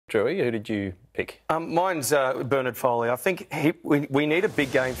Drewy, who did you pick? Mine's Bernard Foley. I think we need a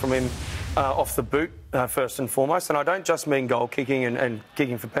big game from him off the boot, first and foremost. And I don't just mean goal kicking and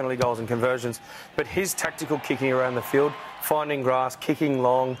kicking for penalty goals and conversions, but his tactical kicking around the field, finding grass, kicking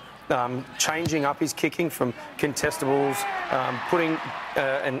long, changing up his kicking from contestables, putting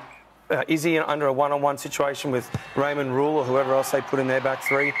Izzy under a one-on-one situation with Raymond Rule or whoever else they put in their back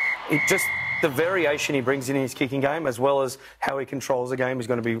three. The variation he brings in his kicking game, as well as how he controls the game, is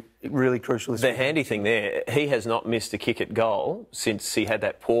going to be really crucial this week. The handy thing there, he has not missed a kick at goal since he had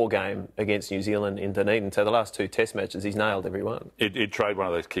that poor game against New Zealand in Dunedin. So the last 2 Test matches, he's nailed every one. He'd trade one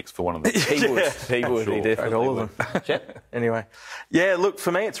of those kicks for one of them. He would. He would. Sure. He definitely all would. of them. Chet? Anyway. Yeah, look,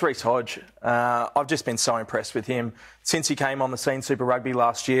 for me, it's Reece Hodge. I've just been so impressed with him. Since he came on the scene Super Rugby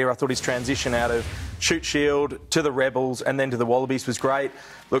last year, I thought his transition out of Shoot Shield to the Rebels and then to the Wallabies was great.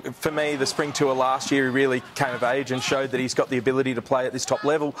 Look, for me, the Spring Tour last year, he really came of age and showed that he's got the ability to play at this top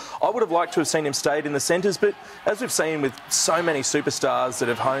level. I would have liked to have seen him stayed in the centres, but as we've seen with so many superstars that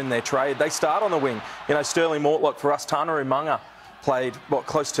have honed their trade, they start on the wing. You know, Sterling Mortlock for us, Tana Umaga played,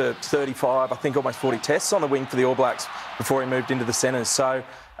 close to 35, I think almost 40 tests on the wing for the All Blacks before he moved into the centres. So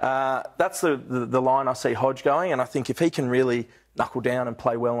that's the line I see Hodge going, and I think if he can really knuckle down and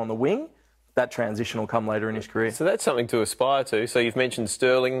play well on the wing, that transition will come later in his career. So that's something to aspire to. So you've mentioned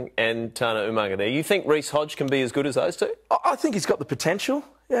Sterling and Tana Umaga there. You think Reece Hodge can be as good as those two? I think he's got the potential.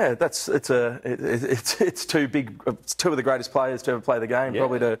 Yeah, it's too big. It's 2 of the greatest players to ever play the game,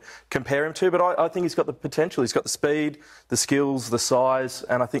 probably to compare him to. But I think he's got the potential. He's got the speed, the skills, the size,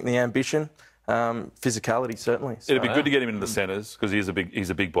 and I think the ambition. Physicality, certainly. So, it'd be good to get him into the centres because he's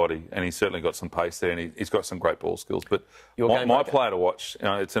a big body and he's certainly got some pace there and he's got some great ball skills. But my player to watch, you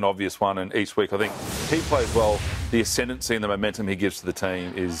know, it's an obvious one, and each week I think he plays well. The ascendancy and the momentum he gives to the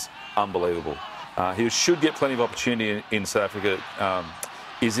team is unbelievable. He should get plenty of opportunity in South Africa,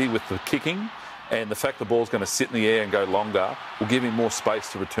 Izzy, with the kicking, and the fact the ball's going to sit in the air and go longer will give him more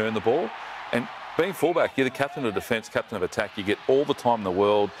space to return the ball. And being fullback, you're the captain of defence, captain of attack. You get all the time in the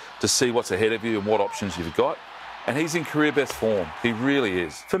world to see what's ahead of you and what options you've got. And he's in career best form. He really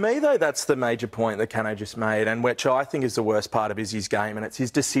is. For me, though, that's the major point that Cano just made, and which I think is the worst part of Izzy's game, and it's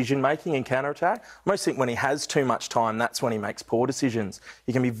his decision-making in counter-attack. I most think when he has too much time, that's when he makes poor decisions.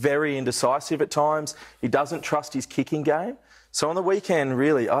 He can be very indecisive at times. He doesn't trust his kicking game. So on the weekend,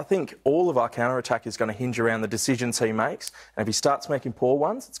 really, I think all of our counter-attack is going to hinge around the decisions he makes. And if he starts making poor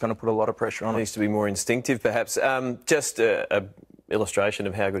ones, it's going to put a lot of pressure on him. Needs to be more instinctive, perhaps. Just a illustration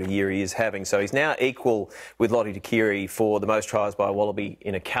of how good a year he is having. So he's now equal with Lottie Takiri for the most tries by a Wallaby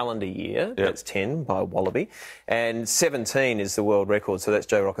in a calendar year. Yep. That's 10 by a Wallaby. And 17 is the world record. So that's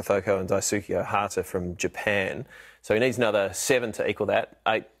Joe Rokithoko and Daisuke Ohata from Japan. So he needs another 7 to equal that,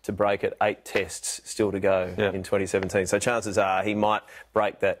 8 to break it, 8 tests still to go in 2017. So chances are he might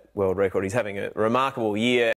break that world record. He's having a remarkable year.